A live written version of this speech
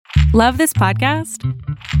Love this podcast?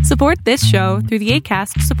 Support this show through the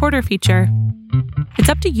Acast supporter feature. It's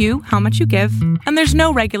up to you how much you give, and there's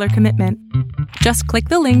no regular commitment. Just click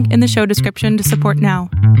the link in the show description to support now.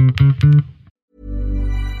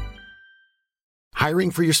 Hiring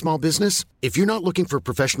for your small business? If you're not looking for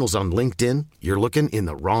professionals on LinkedIn, you're looking in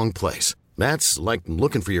the wrong place. That's like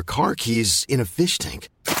looking for your car keys in a fish tank.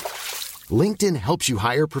 LinkedIn helps you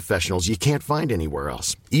hire professionals you can't find anywhere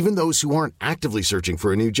else, even those who aren't actively searching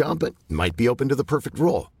for a new job but might be open to the perfect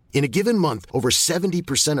role. In a given month, over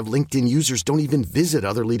 70% of LinkedIn users don't even visit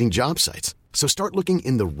other leading job sites. So start looking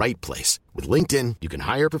in the right place. With LinkedIn, you can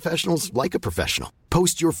hire professionals like a professional.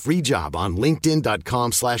 Post your free job on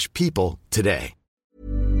linkedin.com/people today.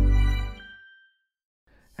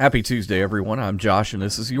 Happy Tuesday, everyone. I'm Josh, and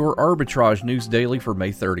this is your Arbitrage News Daily for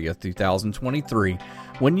May 30th, 2023.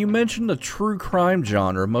 When you mention the true crime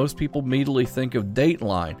genre, most people immediately think of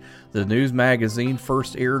Dateline. The news magazine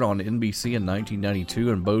first aired on NBC in 1992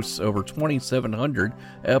 and boasts over 2,700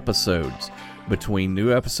 episodes. Between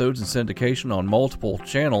new episodes and syndication on multiple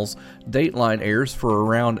channels, Dateline airs for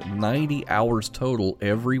around 90 hours total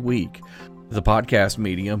every week. The podcast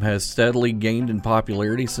medium has steadily gained in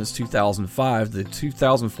popularity since 2005. The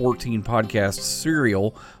 2014 podcast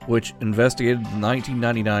Serial, which investigated the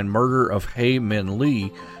 1999 murder of Hae Min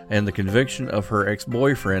Lee and the conviction of her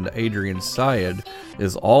ex-boyfriend Adrian Syed,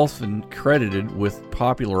 is often credited with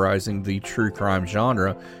popularizing the true crime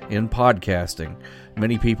genre in podcasting.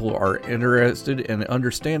 Many people are interested in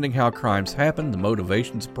understanding how crimes happen, the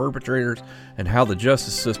motivations of perpetrators, and how the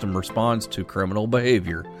justice system responds to criminal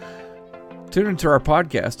behavior. Tune into our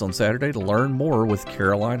podcast on Saturday to learn more with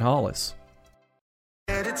Caroline Hollis.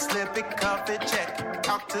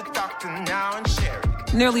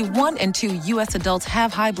 Nearly 1 in 2 U.S. adults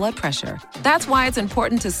have high blood pressure. That's why it's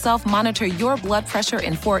important to self-monitor your blood pressure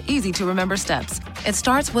in 4 easy-to-remember steps. It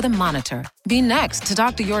starts with a monitor. Be next to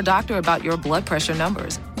talk to your doctor about your blood pressure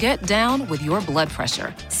numbers. Get down with your blood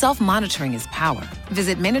pressure. Self-monitoring is power.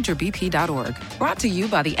 Visit managerbp.org. Brought to you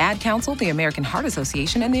by the Ad Council, the American Heart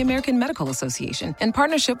Association, and the American Medical Association, in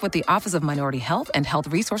partnership with the Office of Minority Health and Health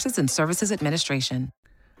Resources and Services Administration.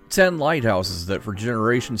 10 lighthouses that for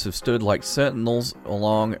generations have stood like sentinels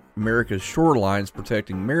along America's shorelines,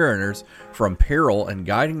 protecting mariners from peril and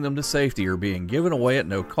guiding them to safety, are being given away at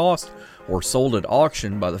no cost or sold at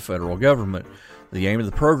auction by the federal government. The aim of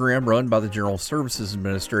the program, run by the General Services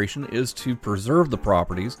Administration, is to preserve the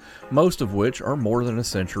properties, most of which are more than a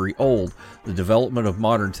century old. The development of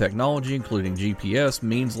modern technology, including GPS,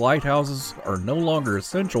 means lighthouses are no longer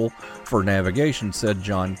essential for navigation, said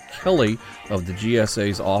John Kelly of the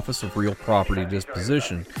GSA's Office of Real Property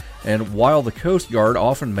Disposition. And while the Coast Guard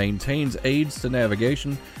often maintains aids to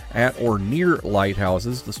navigation at or near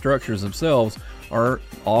lighthouses, the structures themselves are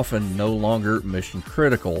often no longer mission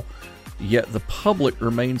critical. Yet the public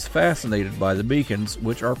remains fascinated by the beacons,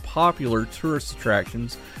 which are popular tourist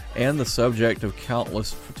attractions and the subject of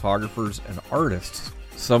countless photographers and artists.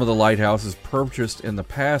 Some of the lighthouses purchased in the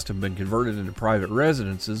past have been converted into private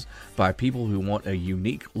residences by people who want a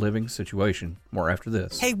unique living situation. More after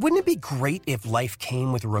this. Hey, wouldn't it be great if life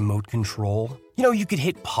came with a remote control? You know, you could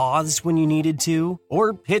hit pause when you needed to,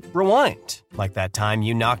 or hit rewind, like that time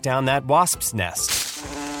you knocked down that wasp's nest.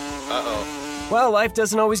 Uh-oh. Well, life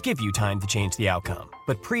doesn't always give you time to change the outcome,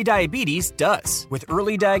 but prediabetes does. With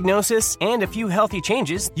early diagnosis and a few healthy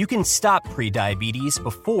changes, you can stop prediabetes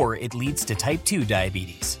before it leads to type 2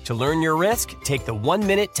 diabetes. To learn your risk, take the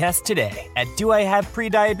 1-minute test today at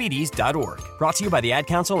doihaveprediabetes.org. Brought to you by the Ad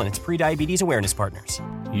Council and its prediabetes awareness partners.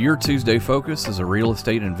 Your Tuesday Focus is a real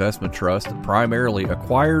estate investment trust that primarily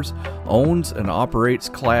acquires, owns, and operates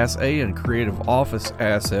Class A and creative office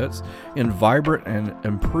assets in vibrant and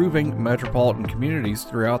improving metropolitan communities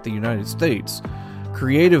throughout the United States.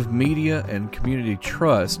 Creative Media and Community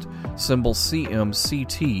Trust, symbol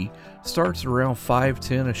CMCT, starts around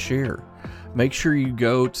 $5.10 a share. Make sure you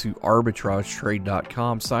go to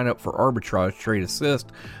arbitragetrade.com, sign up for Arbitrage Trade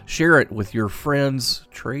Assist, share it with your friends,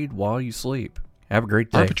 trade while you sleep. Have a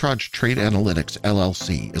great day. Arbitrage Trade Analytics,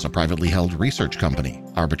 LLC is a privately held research company.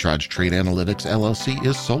 Arbitrage Trade Analytics, LLC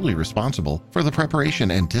is solely responsible for the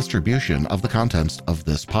preparation and distribution of the contents of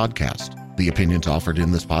this podcast. The opinions offered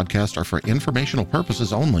in this podcast are for informational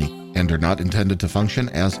purposes only and are not intended to function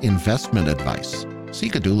as investment advice.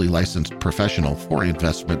 Seek a duly licensed professional for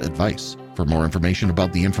investment advice. For more information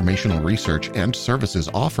about the informational research and services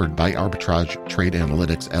offered by Arbitrage Trade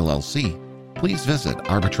Analytics, LLC, please visit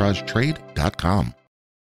arbitragetrade.com.